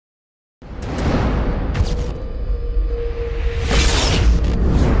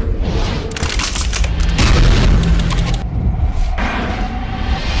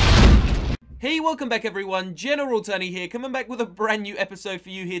welcome back everyone, General Tony here, coming back with a brand new episode for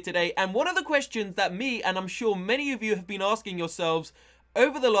you here today. And one of the questions that me, and I'm sure many of you have been asking yourselves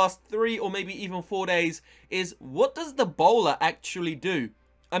over the last 3 or maybe even 4 days is, what does the bowler actually do?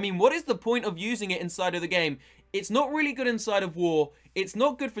 I mean, what is the point of using it inside of the game? It's not really good inside of war, it's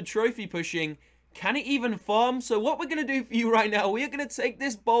not good for trophy pushing. Can it even farm? So what we're going to do for you right now, we are going to take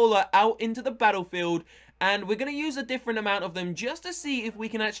this bowler out into the battlefield and we're going to use a different amount of them just to see if we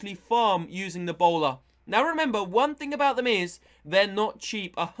can actually farm using the bowler. Now remember, one thing about them is they're not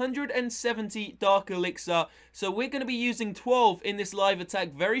cheap. 170 Dark Elixir. So we're going to be using 12 in this live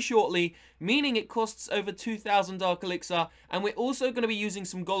attack very shortly, meaning it costs over 2,000 Dark Elixir. And we're also going to be using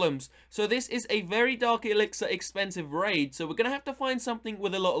some golems. So this is a very Dark Elixir expensive raid. So we're going to have to find something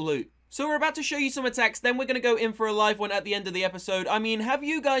with a lot of loot. So we're about to show you some attacks, then we're going to go in for a live one at the end of the episode. I mean, have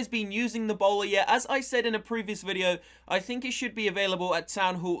you guys been using the bowler yet? As I said in a previous video, I think it should be available at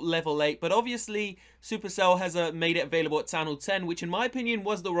Town Hall level 8, but obviously Supercell has made it available at Town Hall 10, which in my opinion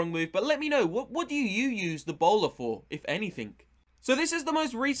was the wrong move. But let me know, what do you use the bowler for, if anything? So this is the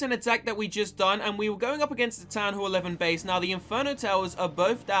most recent attack that we just done, and we were going up against the Town Hall 11 base. Now the Inferno Towers are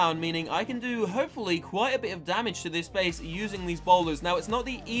both down, meaning I can do, hopefully, quite a bit of damage to this base using these bowlers. Now it's not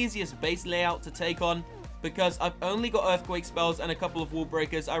the easiest base layout to take on, because I've only got Earthquake spells and a couple of Wall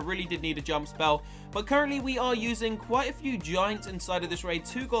Breakers. I really did need a jump spell. But currently we are using quite a few giants inside of this raid.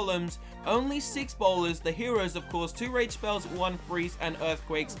 2 golems, only 6 bowlers, the heroes of course, 2 rage spells, 1 freeze and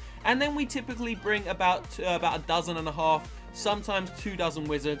earthquakes. And then we typically bring about a dozen and a half, sometimes 2 dozen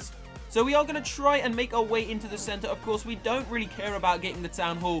wizards. So we are going to try and make our way into the center. Of course, we don't really care about getting the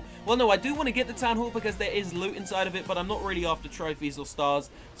town hall. Well, no, I do want to get the town hall because there is loot inside of it, but I'm not really after trophies or stars.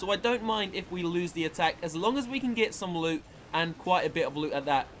 So I don't mind if we lose the attack, as long as we can get some loot, and quite a bit of loot at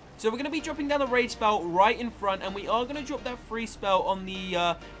that. So we're going to be dropping down the rage spell right in front, and we are going to drop that free spell on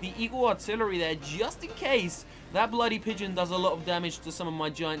the Eagle Artillery there, just in case that bloody pigeon does a lot of damage to some of my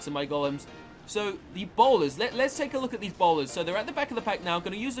giants and my golems. So the bowlers, let's take a look at these bowlers. So they're at the back of the pack now.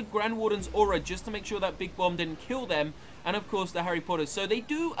 Going to use the Grand Warden's aura just to make sure that big bomb didn't kill them. And of course the Harry Potters. So they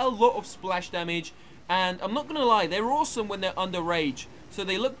do a lot of splash damage. And I'm not going to lie, they're awesome when they're under rage. So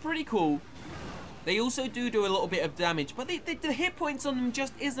they look pretty cool. They also do a little bit of damage. But the hit points on them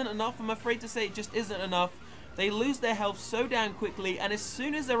just isn't enough. I'm afraid to say it just isn't enough. They lose their health so damn quickly, and as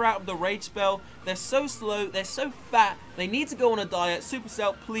soon as they're out of the rage spell, they're so slow, they're so fat, they need to go on a diet.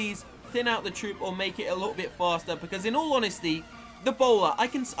 Supercell, please thin out the troop or make it a little bit faster, because in all honesty, the bowler, I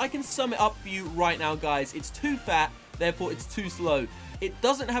can sum it up for you right now, guys. It's too fat, therefore it's too slow. It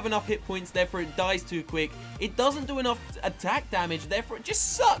doesn't have enough hit points, therefore it dies too quick. It doesn't do enough attack damage, therefore it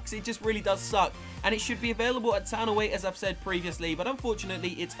just sucks. It just really does suck. And it should be available at Town Hall 8, as I've said previously, but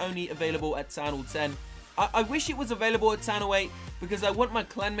unfortunately it's only available at Town Hall 10. I wish it was available at Town Hall 8 because I want my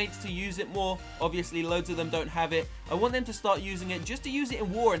clanmates to use it more. Obviously, loads of them don't have it. I want them to start using it just to use it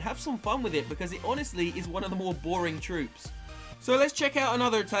in war and have some fun with it, because it honestly is one of the more boring troops. So let's check out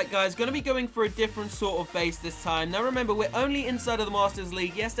another attack, guys. Going to be going for a different sort of base this time. Now remember, we're only inside of the Masters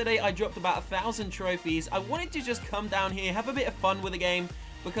League. Yesterday I dropped about 1,000 trophies. I wanted to just come down here, have a bit of fun with the game,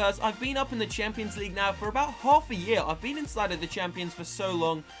 because I've been up in the Champions League now for about half a year. I've been inside of the Champions for so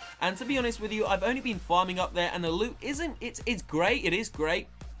long, and to be honest with you, I've only been farming up there, and the loot it's great, it is great,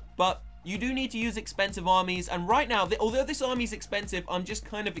 but you do need to use expensive armies. And right now, although this army is expensive, I'm just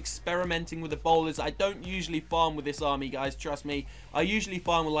kind of experimenting with the bowlers. I don't usually farm with this army, guys, trust me. I usually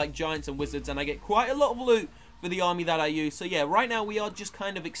farm with like giants and wizards, and I get quite a lot of loot for the army that I use. So yeah, right now we are just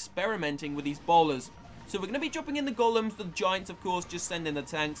kind of experimenting with these bowlers. So we're going to be dropping in the golems, the giants of course, just send in the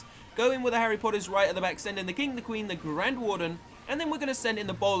tanks. Go in with the Harry Potters right at the back, send in the king, the queen, the Grand Warden, and then we're going to send in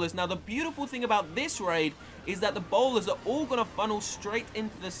the bowlers. Now the beautiful thing about this raid is that the bowlers are all going to funnel straight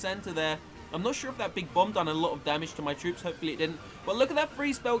into the center there. I'm not sure if that big bomb done a lot of damage to my troops, hopefully it didn't. But look at that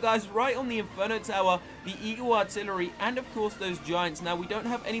free spell, guys, right on the Inferno Tower, the Eagle Artillery, and of course those giants. Now we don't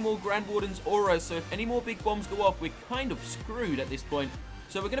have any more Grand Warden's auras, so if any more big bombs go off, we're kind of screwed at this point.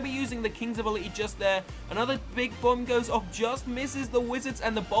 So we're going to be using the King's ability just there. Another big bomb goes off, just misses the wizards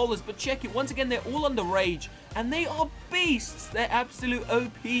and the bowlers. But check it, once again, they're all under rage. And they are beasts. They're absolute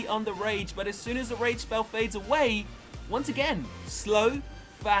OP under rage. But as soon as the rage spell fades away, once again, slow,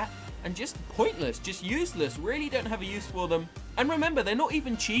 fat, and just pointless, just useless. Really don't have a use for them. And remember, they're not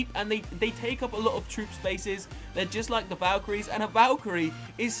even cheap, and they take up a lot of troop spaces. They're just like the Valkyries, and a Valkyrie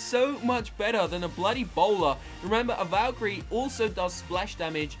is so much better than a bloody bowler. Remember, a Valkyrie also does splash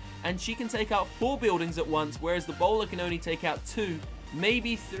damage, and she can take out 4 buildings at once, whereas the bowler can only take out 2.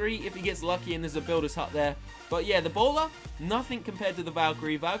 maybe 3 if he gets lucky and there's a builder's hut there. But yeah, the bowler, nothing compared to the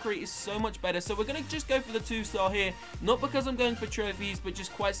Valkyrie. Valkyrie is so much better, so we're going to just go for the 2-star here. Not because I'm going for trophies, but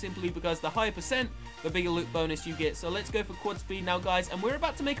just quite simply because the higher percent, the bigger loot bonus you get. So let's go for quad speed now, guys, and we're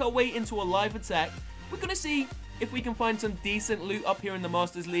about to make our way into a live attack. We're going to see if we can find some decent loot up here in the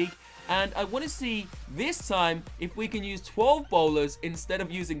Masters League. And I want to see this time if we can use 12 bowlers instead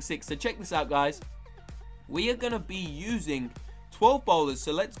of using 6. So check this out, guys. We are going to be using 12 bowlers,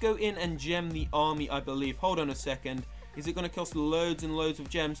 so let's go in and gem the army, I believe. Hold on a second. Is it going to cost loads and loads of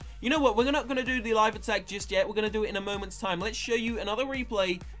gems? You know what? We're not going to do the live attack just yet. We're going to do it in a moment's time. Let's show you another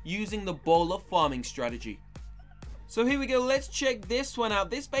replay using the bowler farming strategy. So here we go. Let's check this one out.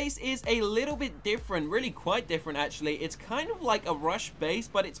 This base is a little bit different, really quite different actually. It's kind of like a rush base,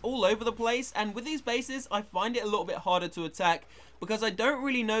 but it's all over the place. And with these bases, I find it a little bit harder to attack because I don't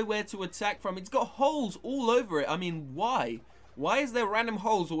really know where to attack from. It's got holes all over it. I mean, why? Why is there random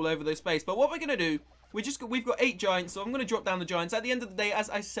holes all over this space? But what we're going to do, we've got 8 giants, so I'm going to drop down the giants. At the end of the day, as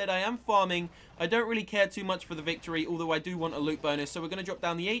I said, I am farming. I don't really care too much for the victory, although I do want a loot bonus. So we're going to drop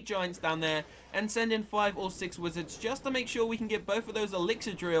down the 8 giants down there and send in 5 or 6 wizards just to make sure we can get both of those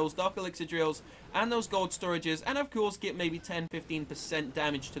elixir drills, dark elixir drills, and those gold storages. And of course, get maybe 10-15%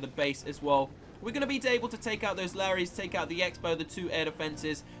 damage to the base as well. We're going to be able to take out those Larrys, take out the Expo, the 2 air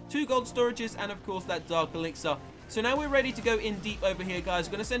defenses, 2 gold storages, and of course that dark elixir. So now we're ready to go in deep over here, guys.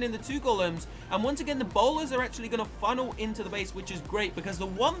 We're going to send in the 2 golems. And once again, the bowlers are actually going to funnel into the base, which is great. Because the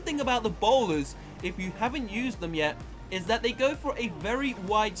one thing about the bowlers, if you haven't used them yet, is that they go for a very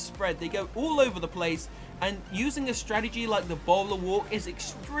wide spread. They go all over the place. And using a strategy like the bowler walk is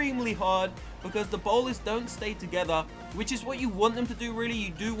extremely hard because the bowlers don't stay together, which is what you want them to do, really. You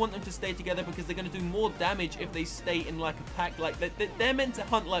do want them to stay together because they're going to do more damage if they stay in like a pack. Like they're meant to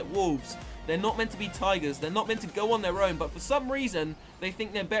hunt like wolves. They're not meant to be tigers. They're not meant to go on their own. But for some reason, they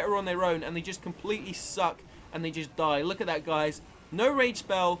think they're better on their own and they just completely suck and they just die. Look at that, guys. No rage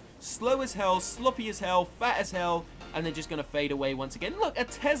spell, slow as hell, sloppy as hell, fat as hell, and they're just going to fade away once again. Look, a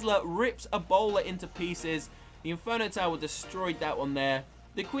Tesla rips a bowler into pieces. The Inferno Tower destroyed that one there.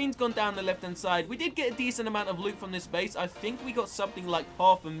 The Queen's gone down the left-hand side. We did get a decent amount of loot from this base. I think we got something like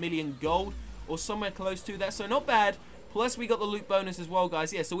 500,000 gold or somewhere close to that, so not bad. Plus, we got the loot bonus as well,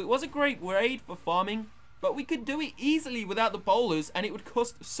 guys. Yeah, so it was a great raid for farming, but we could do it easily without the bowlers, and it would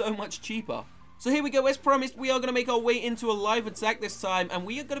cost so much cheaper. So here we go. As promised, we are going to make our way into a live attack this time, and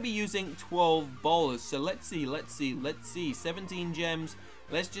we are going to be using 12 bowlers. So let's see. 17 gems.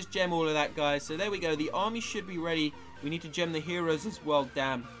 Let's just gem all of that, guys. So there we go. The army should be ready. We need to gem the heroes as well.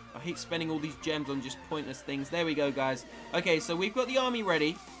 Damn. I hate spending all these gems on just pointless things. There we go, guys. Okay, so we've got the army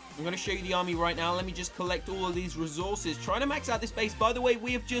ready. I'm going to show you the army right now. Let me just collect all of these resources. Trying to max out this base. By the way,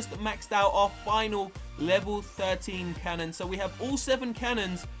 we have just maxed out our final level 13 cannon. So we have all 7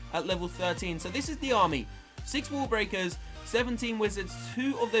 cannons at level 13. So this is the army. 6 wall breakers, 17 wizards,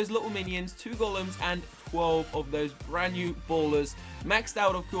 2 of those little minions, 2 golems, and 12 of those brand new ballers. Maxed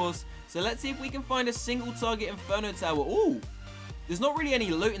out, of course. So let's see if we can find a single target Inferno Tower. Ooh, there's not really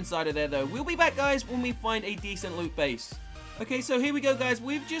any loot inside of there, though. We'll be back, guys, when we find a decent loot base. Okay, so here we go, guys.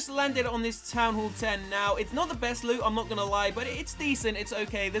 We've just landed on this Town Hall 10 now. It's not the best loot, I'm not going to lie, but it's decent. It's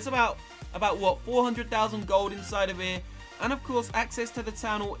okay. There's about what, 400,000 gold inside of here. And, of course, access to the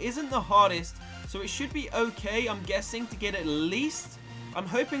Town Hall isn't the hardest, so it should be okay, I'm guessing, to get at least... I'm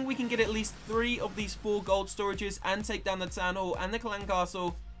hoping we can get at least 3 of these 4 gold storages and take down the Town Hall and the Clan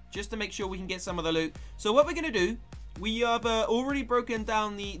Castle, just to make sure we can get some of the loot. So what we're going to do... We have already broken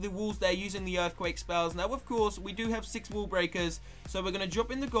down the walls there using the earthquake spells. Now, of course, we do have 6 wall breakers. So we're going to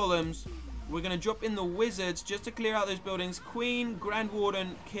drop in the golems. We're going to drop in the wizards just to clear out those buildings. Queen, Grand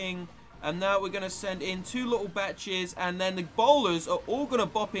Warden, King. And now we're going to send in 2 little batches. And then the bowlers are all going to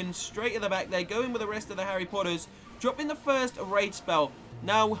bop in straight at the back there. Go in with the rest of the Harry Potters. Drop in the first raid spell.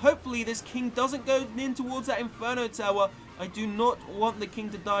 Now, hopefully, this king doesn't go in towards that Inferno Tower. I do not want the king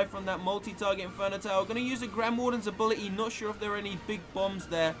to die from that multi-target Inferno Tower. Going to use a Grand Warden's ability. Not sure if there are any big bombs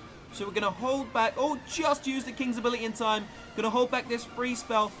there. So we're going to hold back. Oh, just use the king's ability in time. Going to hold back this freeze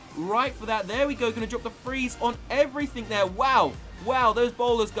spell right for that. There we go. Going to drop the freeze on everything there. Wow. Wow, those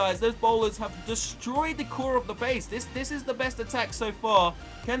bowlers, guys. Those bowlers have destroyed the core of the base. This is the best attack so far.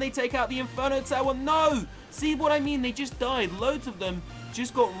 Can they take out the Inferno Tower? No. See what I mean? They just died. Loads of them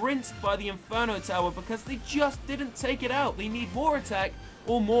just got rinsed by the Inferno Tower because they just didn't take it out. They need more attack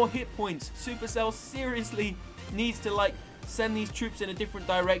or more hit points. Supercell seriously needs to, like, send these troops in a different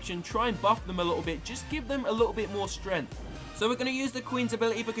direction. Try and buff them a little bit. Just give them a little bit more strength. So we're going to use the Queen's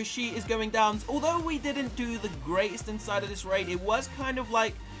ability because she is going down. Although we didn't do the greatest inside of this raid, it was kind of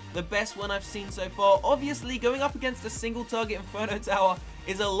like the best one I've seen so far. Obviously, going up against a single target Inferno Tower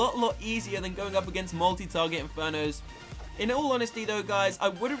is a lot easier than going up against multi-target Infernos. In all honesty though, guys, I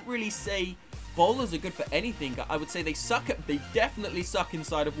wouldn't really say bowlers are good for anything. I would say they definitely suck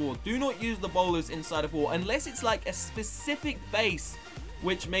inside of war. Do not use the bowlers inside of war unless it's like a specific base,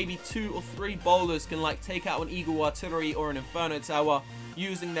 which maybe 2 or 3 bowlers can like take out an Eagle Artillery or an Inferno Tower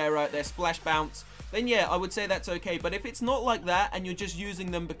using their splash bounce. Then yeah, I would say that's okay. But if it's not like that and you're just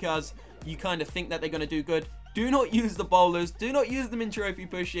using them because you kind of think that they're going to do good, do not use the bowlers. Do not use them in trophy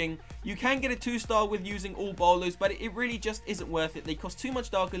pushing. You can get a 2-star with using all bowlers, but it really just isn't worth it. They cost too much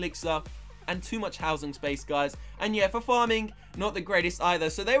Dark Elixir and too much housing space, guys. And yeah, for farming, not the greatest either.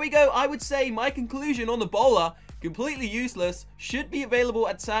 So there we go. I would say my conclusion on the bowler, completely useless, should be available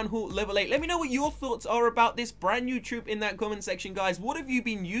at Town Hall level 8. Let me know what your thoughts are about this brand new troop in that comment section, guys. What have you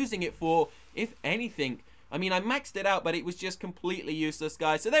been using it for, if anything? I mean, I maxed it out, but it was just completely useless,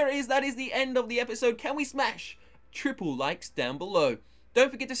 guys. So there it is. That is the end of the episode. Can we smash triple likes down below?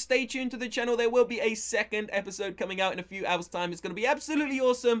 Don't forget to stay tuned to the channel. There will be a second episode coming out in a few hours' time. It's going to be absolutely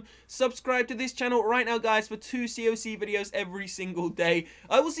awesome. Subscribe to this channel right now, guys, for 2 CoC videos every single day.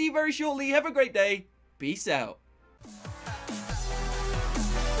 I will see you very shortly. Have a great day. Peace out.